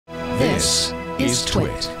This is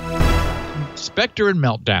TWiT. Spectre and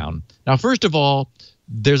Meltdown. Now, first of all,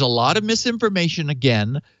 there's a lot of misinformation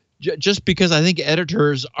again, just because I think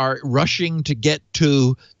editors are rushing to get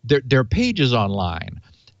to their pages online.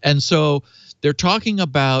 And so they're talking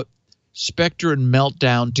about Spectre and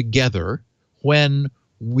Meltdown together when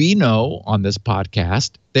we know on this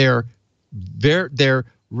podcast they're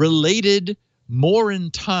related more in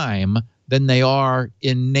time than they are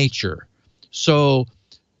in nature. So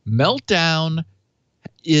Meltdown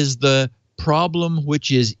is the problem which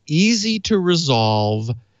is easy to resolve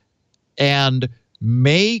and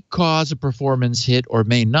may cause a performance hit or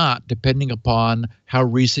may not, depending upon how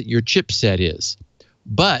recent your chipset is.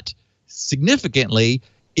 But significantly,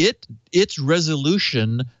 its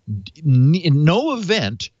resolution in no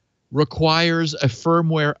event requires a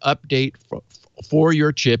firmware update for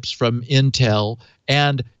your chips from Intel,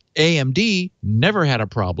 and AMD never had a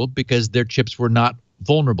problem because their chips were not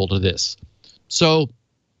vulnerable to this. So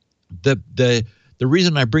the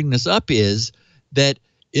reason I bring this up is that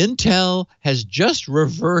Intel has just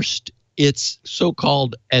reversed its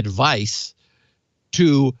so-called advice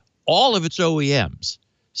to all of its OEMs,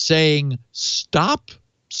 saying stop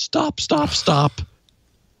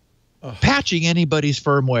patching anybody's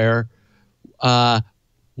firmware.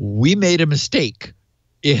 We made a mistake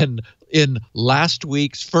in last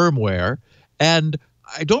week's firmware, and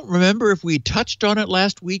I don't remember if we touched on it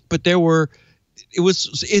last week, but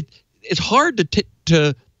it's hard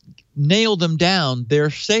to nail them down. They're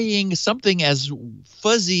saying something as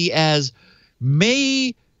fuzzy as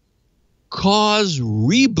may cause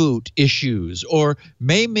reboot issues or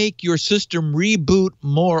may make your system reboot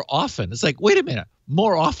more often. It's like, wait a minute,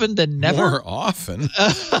 more often than never? More often?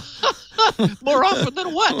 More often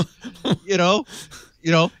than what? You know,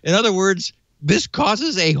 in other words, this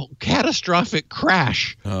causes a catastrophic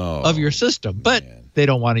crash of your system, but they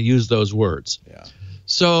don't want to use those words. Yeah.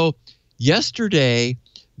 So yesterday,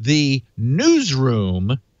 the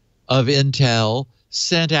newsroom of Intel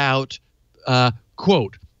sent out,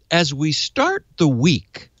 quote, "As we start the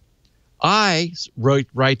week,"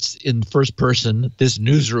 writes in first person, this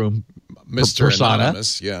newsroom Mr. persona.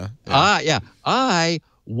 Anonymous, yeah. I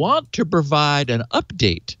want to provide an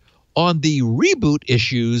update on the reboot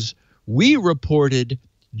issues we reported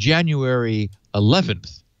January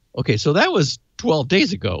 11th. Okay, so that was 12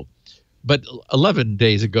 days ago, but 11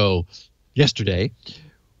 days ago yesterday.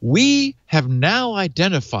 We have now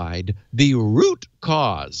identified the root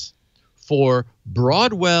cause for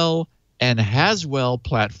Broadwell and Haswell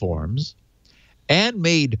platforms and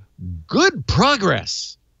made good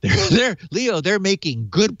progress. They're making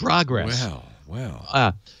good progress.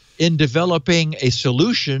 Wow. In developing a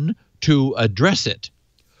solution to address it.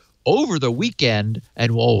 Over the weekend,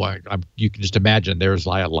 and you can just imagine there's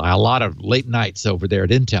a lot of late nights over there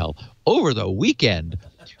at Intel. Over the weekend,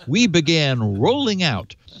 we began rolling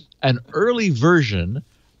out an early version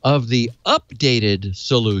of the updated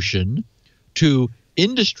solution to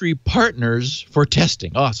industry partners for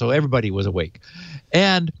testing. So everybody was awake.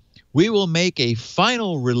 And we will make a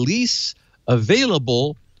final release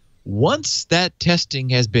available once that testing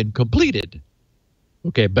has been completed.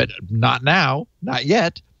 Okay, but not now, not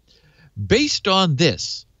yet. Based on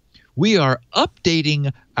this, we are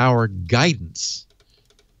updating our guidance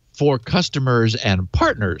for customers and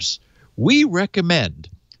partners. We recommend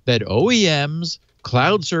that OEMs,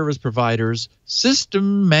 cloud service providers,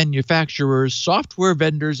 system manufacturers, software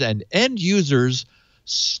vendors, and end users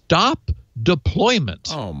stop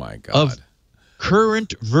deployment of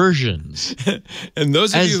current versions. And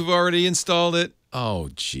those of you who've already installed it,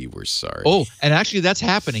 gee, we're sorry. And actually that's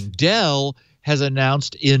happening. Dell has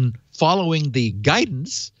announced in following the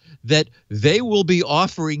guidance that they will be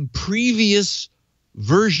offering previous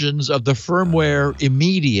versions of the firmware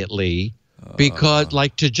immediately because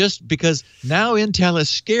now Intel has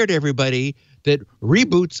scared everybody that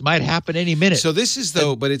reboots might happen any minute. So this is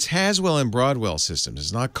but it's Haswell and Broadwell systems.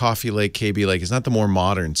 It's not Coffee Lake, KB Lake. It's not the more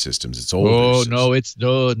modern systems. It's older systems. No, it's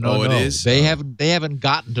no. It is? They haven't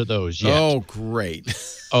gotten to those yet. Oh, great.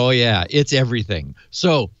 Oh yeah, it's everything.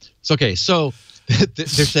 So they're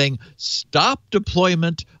saying stop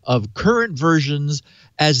deployment of current versions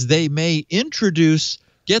as they may introduce,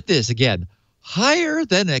 get this again, higher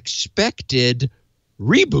than expected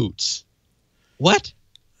reboots. What?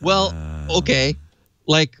 Well, okay,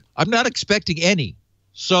 I'm not expecting any.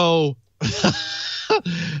 So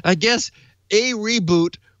I guess a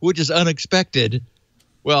reboot, which is unexpected,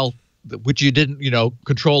 which you didn't,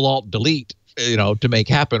 Control-Alt-Delete, to make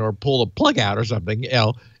happen or pull a plug out or something,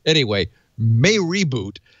 anyway, may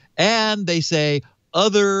reboot. And they say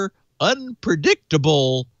other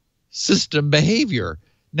unpredictable system behavior.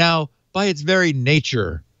 Now, by its very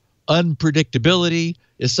nature, unpredictability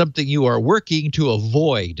is something you are working to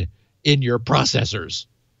avoid in your processors.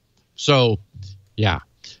 So, yeah.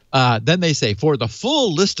 Then they say, for the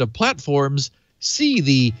full list of platforms, see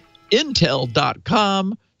the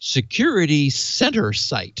Intel.com Security Center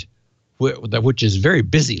site, which is very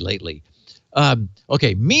busy lately.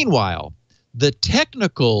 Okay, meanwhile, the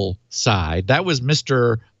technical side, that was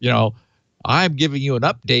Mr., I'm giving you an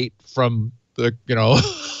update from the,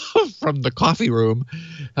 from the coffee room.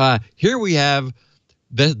 Here we have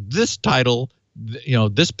this title,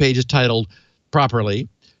 this page is titled properly,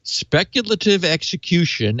 Speculative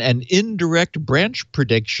Execution and Indirect Branch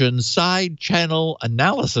Prediction Side Channel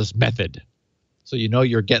Analysis Method. So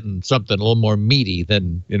you're getting something a little more meaty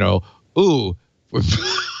than,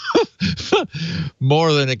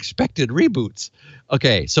 more than expected reboots.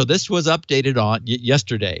 Okay, so this was updated on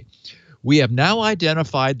yesterday. We have now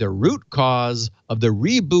identified the root cause of the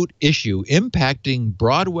reboot issue impacting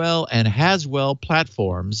Broadwell and Haswell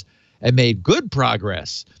platforms and made good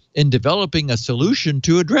progress in developing a solution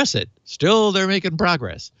to address it. Still, they're making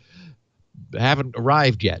progress. Haven't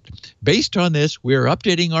arrived yet. Based on this, we're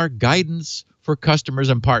updating our guidance for customers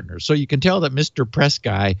and partners. So you can tell that Mr. Press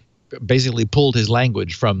Guy basically pulled his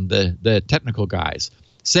language from the technical guys.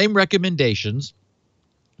 Same recommendations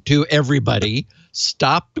to everybody.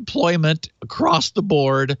 Stop deployment across the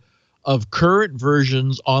board of current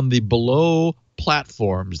versions on the below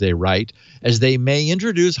platforms, they write, as they may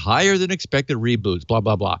introduce higher than expected reboots, blah,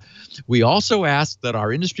 blah, blah. We also ask that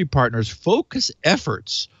our industry partners focus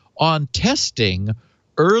efforts on testing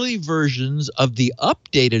early versions of the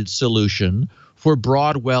updated solution for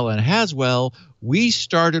Broadwell and Haswell we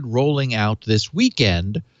started rolling out this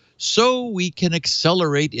weekend so we can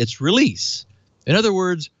accelerate its release. In other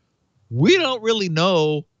words, we don't really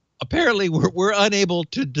know. Apparently, we're unable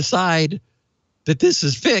to decide that this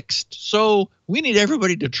is fixed, so we need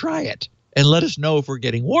everybody to try it and let us know if we're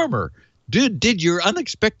getting warmer. Did your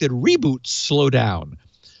unexpected reboots slow down?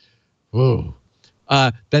 Whoa.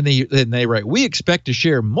 Then they write, we expect to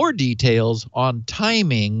share more details on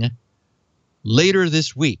timing later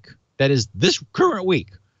this week. That is this current week.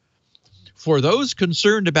 For those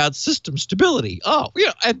concerned about system stability,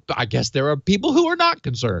 and I guess there are people who are not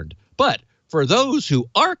concerned. But for those who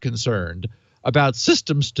are concerned about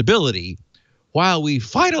system stability, while we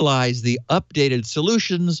finalize the updated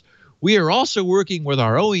solutions, we are also working with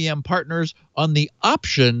our OEM partners on the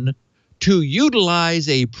option to utilize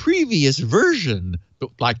a previous version,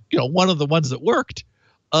 like one of the ones that worked,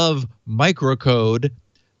 of microcode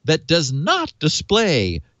that does not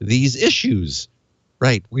display these issues.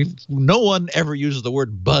 Right. No one ever uses the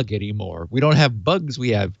word bug anymore. We don't have bugs. We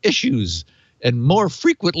have issues, and more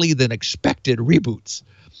frequently than expected reboots.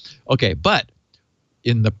 Okay, but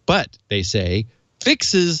they say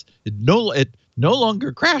fixes it no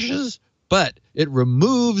longer crashes, but it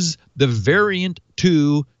removes the variant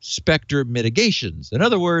 2 Spectre mitigations. In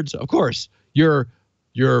other words, of course, you're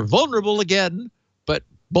vulnerable again, but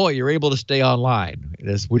boy, you're able to stay online,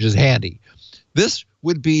 which is handy. This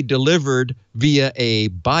would be delivered via a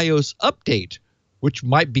BIOS update, which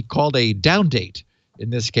might be called a downdate in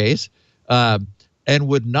this case, and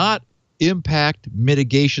would not impact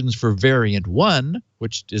mitigations for variant 1,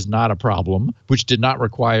 which is not a problem, which did not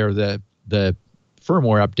require the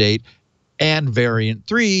firmware update, and variant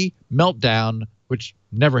 3, meltdown, which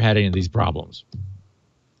never had any of these problems.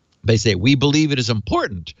 They say, we believe it is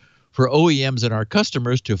important for OEMs and our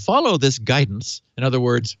customers to follow this guidance. In other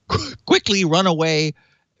words, quickly run away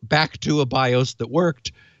back to a BIOS that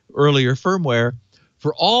worked, earlier firmware,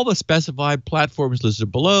 for all the specified platforms listed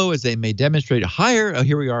below, as they may demonstrate higher,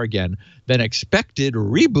 here we are again, than expected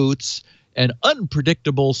reboots and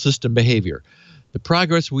unpredictable system behavior. The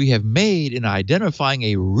progress we have made in identifying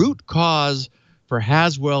a root cause for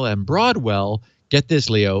Haswell and Broadwell, get this,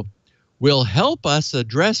 Leo, will help us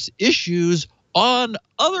address issues on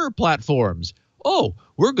other platforms. Oh,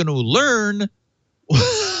 we're going to learn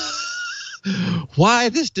why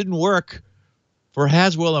this didn't work for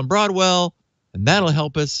Haswell and Broadwell, and that'll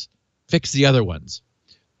help us fix the other ones.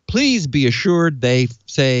 Please be assured, they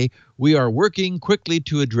say, we are working quickly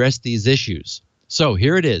to address these issues. So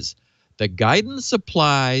here it is. The guidance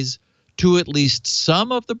applies to at least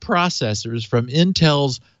some of the processors from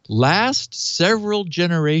Intel's last several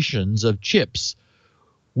generations of chips,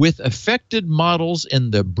 with affected models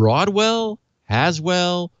in the Broadwell,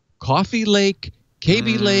 Haswell, Coffee Lake,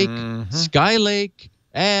 KB Lake, Skylake,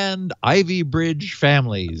 and Ivy Bridge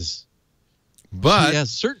families. But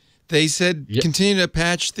they said continue to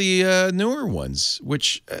patch the newer ones,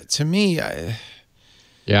 which to me,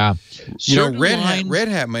 Yeah. You know, Red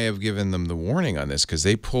Hat may have given them the warning on this because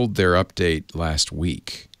they pulled their update last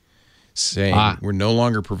week saying we're no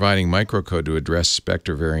longer providing microcode to address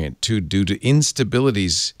Spectre Variant 2 due to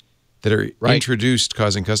instabilities that are introduced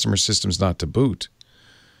causing customer systems not to boot.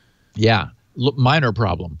 Yeah. Minor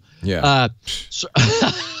problem. Yeah.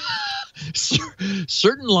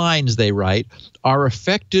 Certain lines, they write, are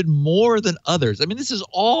affected more than others. I mean, this is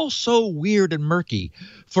all so weird and murky.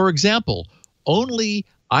 For example, only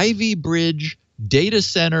Ivy Bridge data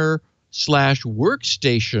center /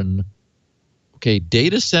 workstation,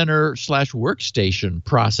 data center / workstation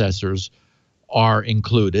processors are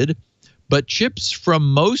included, but chips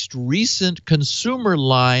from most recent consumer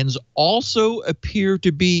lines also appear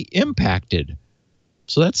to be impacted.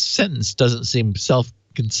 So that sentence doesn't seem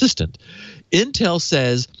self-consistent. Intel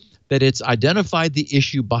says that it's identified the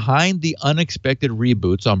issue behind the unexpected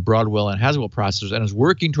reboots on Broadwell and Haswell processors and is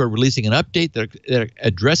working toward releasing an update that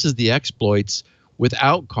addresses the exploits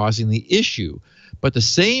without causing the issue. But the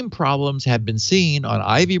same problems have been seen on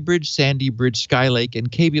Ivy Bridge, Sandy Bridge, Skylake, and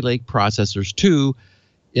Kaby Lake processors too.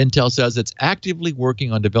 Intel says it's actively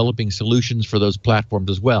working on developing solutions for those platforms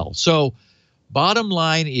as well. So bottom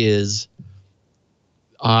line is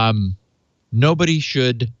nobody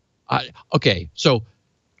should so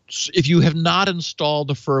if you have not installed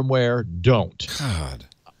the firmware, don't. God.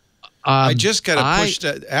 I just got to push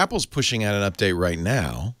Apple's pushing out an update right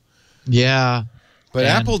now. Yeah. But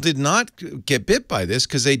Apple did not get bit by this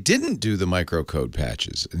because they didn't do the microcode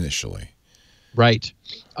patches initially. Right.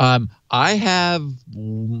 I have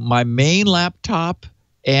my main laptop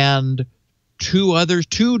and two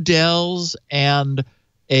Dells and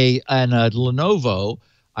a Lenovo.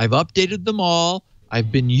 I've updated them all. I've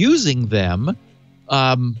been using them,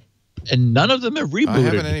 and none of them have rebooted. I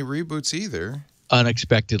haven't any reboots either.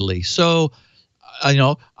 Unexpectedly. So,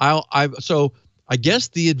 so I guess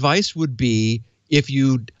the advice would be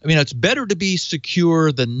it's better to be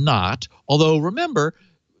secure than not. Although remember,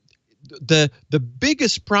 the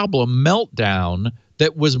biggest problem, Meltdown,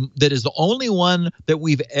 that is the only one that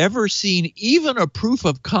we've ever seen even a proof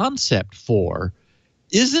of concept for,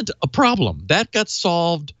 isn't a problem. That got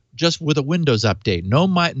solved just with a Windows update. No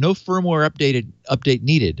firmware update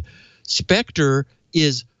needed. Spectre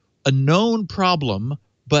is a known problem,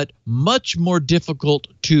 but much more difficult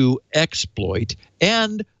to exploit.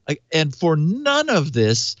 And for none of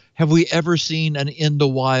this have we ever seen an in the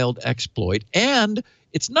wild exploit. And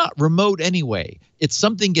it's not remote anyway. It's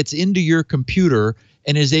something gets into your computer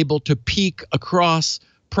and is able to peek across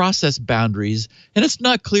process boundaries. And it's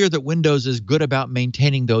not clear that Windows is good about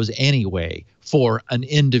maintaining those anyway for an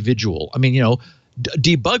individual. I mean,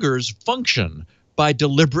 debuggers function by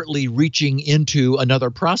deliberately reaching into another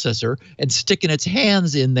processor and sticking its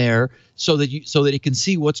hands in there so that it can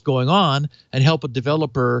see what's going on and help a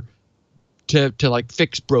developer to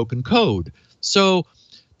fix broken code. So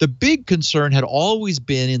the big concern had always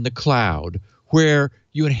been in the cloud, where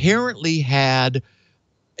you inherently had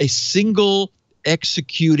a single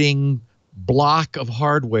executing block of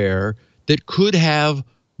hardware that could have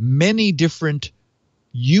many different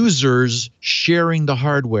users sharing the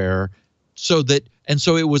hardware, so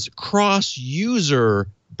it was cross-user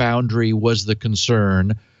boundary was the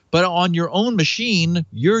concern. But on your own machine,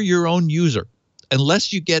 you're your own user.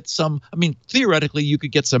 Unless you get theoretically you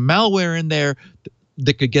could get some malware in there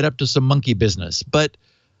that could get up to some monkey business, but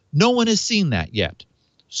no one has seen that yet.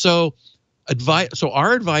 So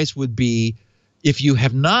our advice would be, if you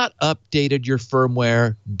have not updated your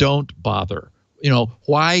firmware, don't bother.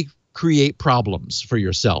 Why create problems for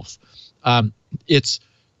yourself? It's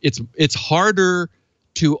harder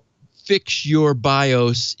to fix your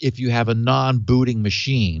BIOS if you have a non-booting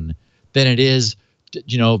machine than it is,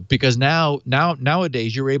 because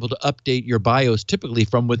nowadays you're able to update your BIOS typically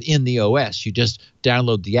from within the OS. You just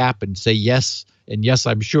download the app and say yes, and yes,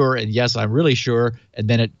 I'm sure, and yes, I'm really sure, and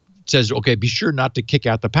then it says, okay, be sure not to kick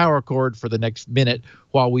out the power cord for the next minute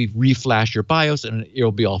while we reflash your BIOS, and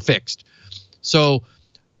it'll be all fixed. So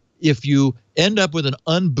if you end up with an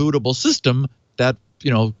unbootable system, that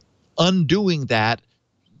undoing that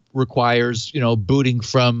requires booting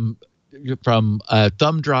from a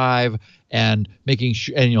thumb drive and making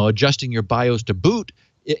sure, and adjusting your BIOS to boot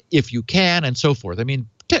if you can, and so forth. I mean,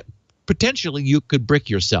 potentially you could brick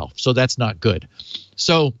yourself, so that's not good.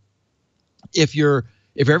 So if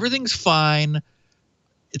everything's fine,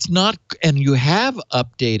 it's not, and you have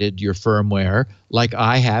updated your firmware like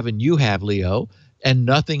I have and you have, Leo, and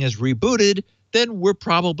nothing is rebooted, then we're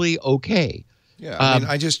probably okay. Yeah,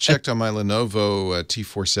 I just checked on my Lenovo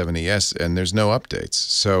T470S, and there's no updates.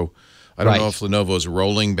 So I don't know if Lenovo's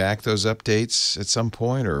rolling back those updates at some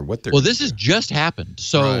point or what they're. Well, this has just happened.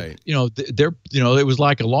 So, it was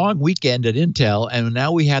like a long weekend at Intel, and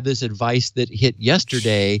now we have this advice that hit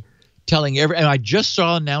yesterday telling and I just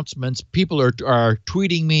saw announcements. People are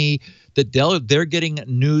tweeting me that they're getting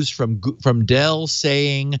news from Dell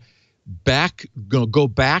saying go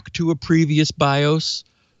back to a previous BIOS.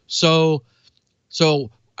 So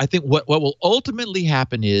I think what will ultimately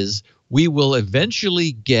happen is we will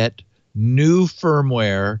eventually get new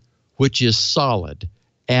firmware which is solid,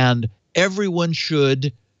 and everyone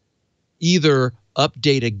should either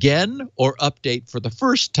update again or update for the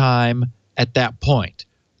first time at that point.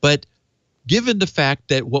 But given the fact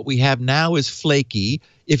that what we have now is flaky,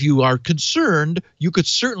 if you are concerned, you could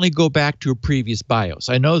certainly go back to a previous BIOS.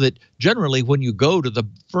 I know that generally when you go to the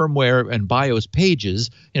firmware and BIOS pages,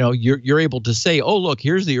 you're able to say, oh, look,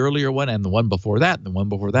 here's the earlier one and the one before that and the one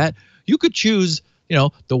before that. You could choose,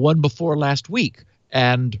 the one before last week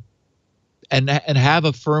and have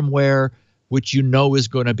a firmware which is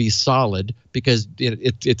going to be solid because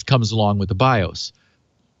it comes along with the BIOS.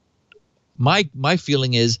 My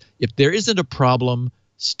feeling is if there isn't a problem,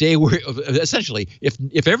 stay where. Essentially,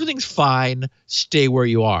 if everything's fine, stay where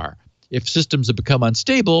you are. If systems have become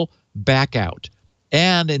unstable, back out.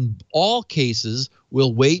 And in all cases,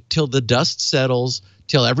 we'll wait till the dust settles,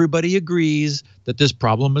 till everybody agrees that this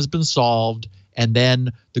problem has been solved. And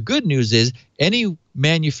then the good news is any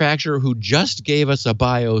manufacturer who just gave us a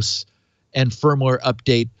BIOS and firmware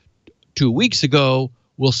update 2 weeks ago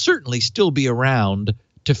will certainly still be around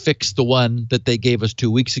to fix the one that they gave us 2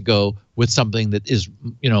 weeks ago with something that is,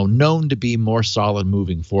 known to be more solid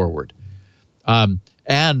moving forward.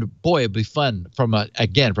 And boy, it'd be fun from an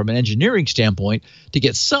engineering standpoint to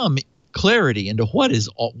get some clarity into what is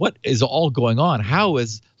all going on. How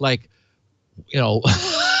is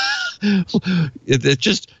it's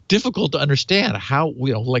just difficult to understand how,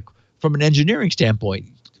 from an engineering standpoint,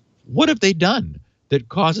 what have they done that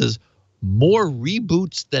causes more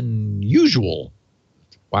reboots than usual?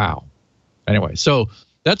 Wow. Anyway, so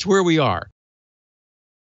that's where we are.